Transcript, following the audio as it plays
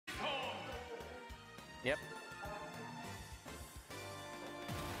Yep.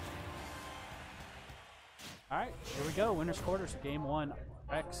 All right, here we go. Winners quarters, game 1.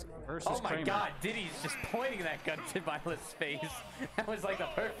 Rex versus Oh my Kramer. God, Diddy's just pointing that gun to Byleth's face. That was like the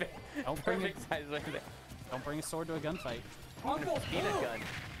perfect size way there. Don't bring a sword to a gunfight. Peanut gun.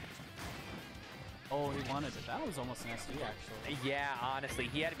 Oh, he wanted it. That was almost an SD, actually. Yeah, honestly,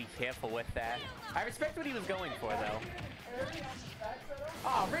 he had to be careful with that. I respect what he was going for, though.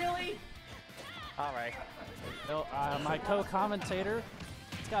 Oh, really? All right. So, my co-commentator,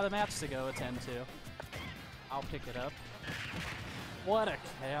 he's got a match to go attend to. I'll pick it up. What a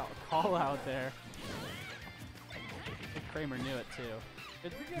call out there. I think Kramer knew it too.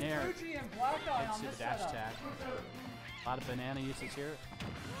 Good nair. Into the dash attack. A lot of banana usage here.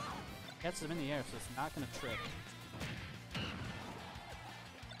 Gets him in the air, so it's not going to trip.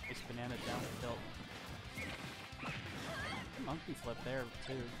 Nice banana down tilt. Monkey flip there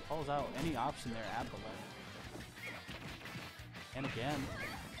too. Calls out any option there at the left. And again,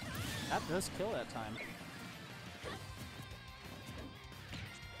 that does kill that time.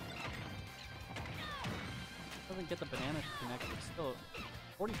 Doesn't get the banana connected. Still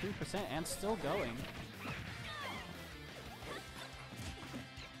 43% and still going.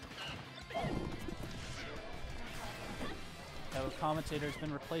 The commentator's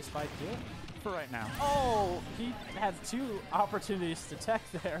been replaced by Dill for right now. Oh, he had 2 opportunities to tech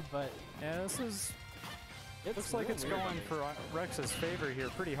there, but yeah, this is. It looks like it's going for Rex's favor here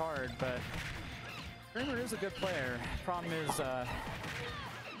pretty hard, but Kramer is a good player. Problem is,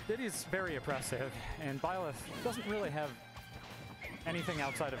 Diddy's very oppressive, and Byleth doesn't really have anything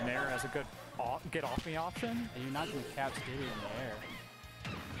outside of Nair as a good get off me option. And you're not going to catch Diddy in the air.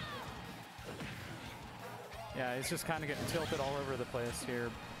 Yeah, he's just kind of getting tilted all over the place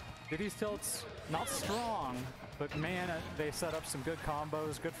here. Diddy's tilt's not strong, but man, they set up some good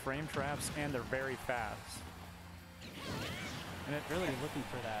combos, good frame traps, and they're very fast. And it really looking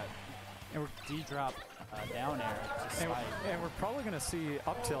for that D-drop down air to slide. And we're probably going to see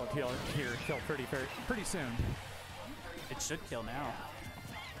up tilt here kill pretty soon. It should kill now.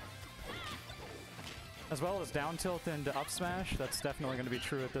 As well as down tilt into up smash. That's definitely going to be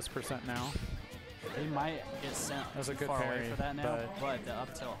true at this percent now. They might get sent That's a good far parry away for that now, but the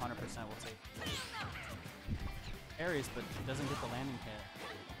up tilt 100% will take parries, but it doesn't get the landing hit.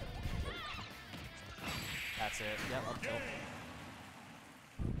 That's it. Yep, up tilt.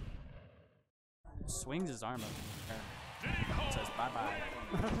 Swings his arm up there. Says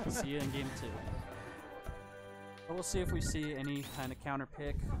bye-bye. See you in game 2. But we'll see if we see any kind of counter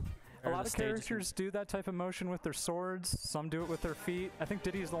pick. A lot of characters do that type of motion with their swords. Some do it with their feet. I think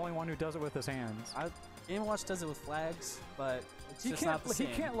Diddy's the only one who does it with his hands. Game & Watch does it with flags, but it's just not the same.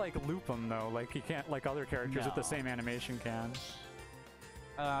 He can't like loop them though. Like he can't like other characters with the same animation can.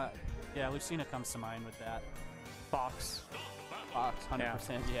 Yeah, Lucina comes to mind with that. Fox. Fox,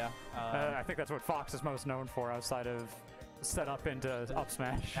 100%. Yeah. I think that's what Fox is most known for outside of set up into up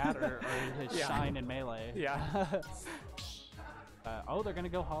smash. That or his shine in melee. Yeah. Oh, they're gonna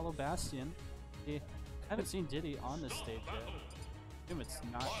go Hollow Bastion. I haven't seen Diddy on this stage yet. I assume it's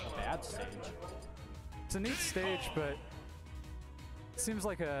not a bad stage. It's a neat stage, but it seems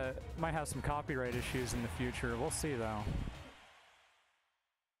like might have some copyright issues in the future. We'll see though.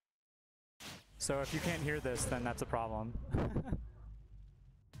 So if you can't hear this, then that's a problem. 3,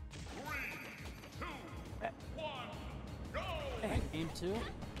 2, 1, go! Game 2.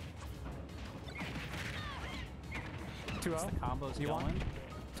 2-0. The combos You going.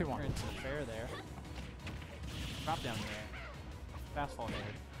 2-1. Into the fair there. Drop down there. Fast fall there.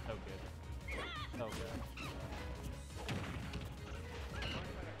 So good. So good.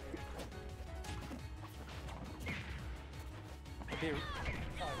 Here.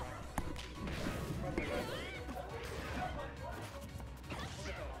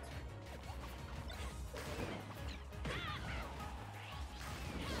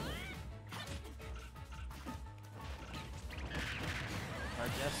 Our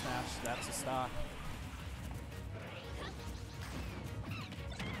death smash, that's a stock.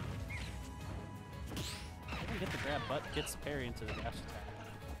 Get the grab, but gets the parry into the dash attack.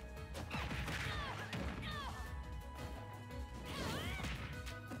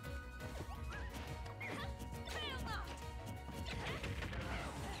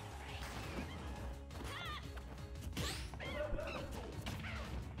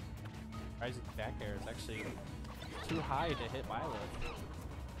 Rising back air is actually too high to hit Byleth.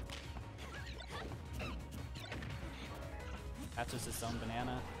 Catches his own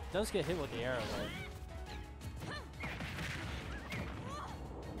banana. Does get hit with the arrow though.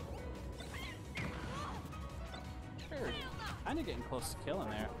 Kind of getting close to killing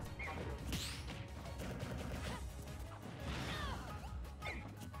there.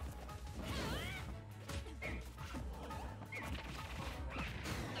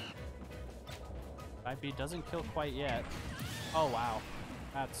 Might be, doesn't kill quite yet. Oh wow.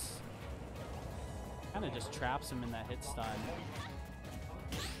 That's kind of just traps him in that hit stun.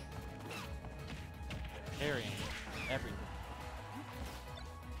 Carrying everything.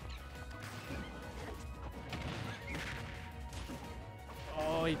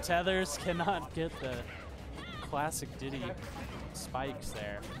 Oh, he tethers, cannot get the classic Diddy spikes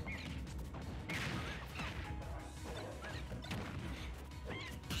there.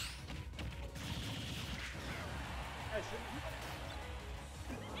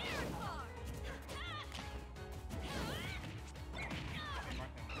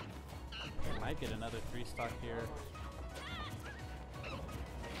 Might get another 3-stock here.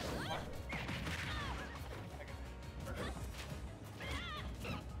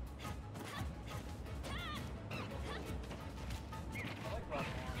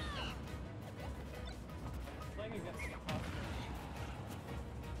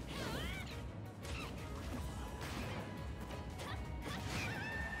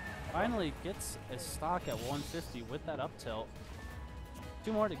 Finally gets a stock at 150 with that up tilt.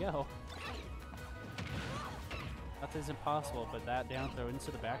 2 more to go. That is impossible, but that down throw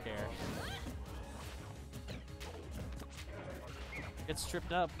into the back air. Gets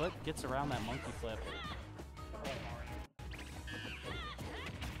tripped up, but gets around that monkey flip.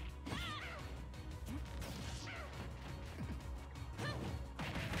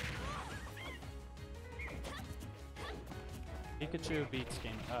 Pikachu beats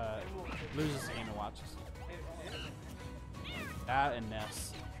game, loses Game & Watches. That and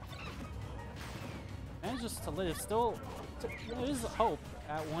Ness. Manages to live. Still, there is hope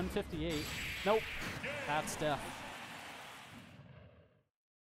at 158. Nope, that's death.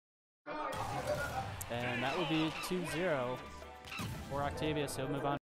 And that would be 2-0 for Octavious. He'll move on.